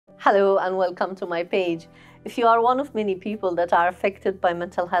Hello and welcome to my page. If you are one of many people that are affected by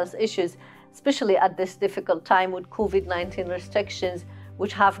mental health issues, especially at this difficult time with COVID-19 restrictions,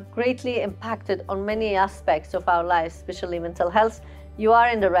 which have greatly impacted on many aspects of our lives, especially mental health, you are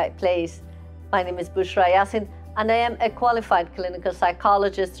in the right place. My name is Bouchra Yassin and I am a qualified clinical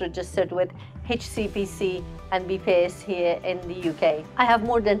psychologist registered with HCPC and BPS here in the UK. I have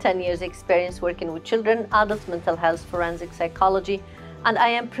more than 10 years experience working with children, adult mental health, forensic psychology, and I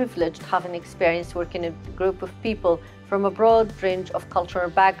am privileged having experience working in a group of people from a broad range of cultural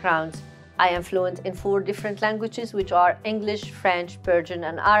backgrounds. I am fluent in 4 different languages, which are English, French, Persian,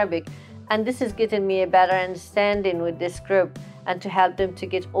 and Arabic, and this is getting me a better understanding with this group and to help them to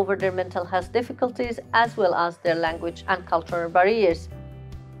get over their mental health difficulties as well as their language and cultural barriers.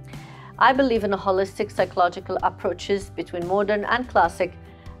 I believe in holistic psychological approaches between modern and classic,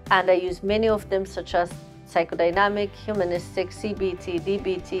 and I use many of them such as psychodynamic, humanistic, CBT,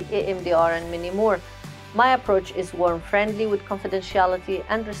 DBT, EMDR, and many more. My approach is warm, friendly with confidentiality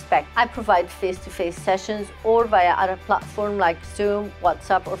and respect. I provide face-to-face sessions or via other platforms like Zoom,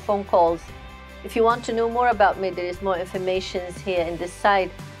 WhatsApp, or phone calls. If you want to know more about me, there is more information here in this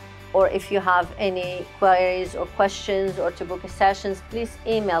site. Or if you have any queries or questions or to book a sessions, please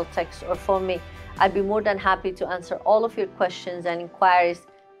email, text, or phone me. I'd be more than happy to answer all of your questions and inquiries.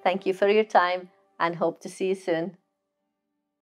 Thank you for your time and hope to see you soon.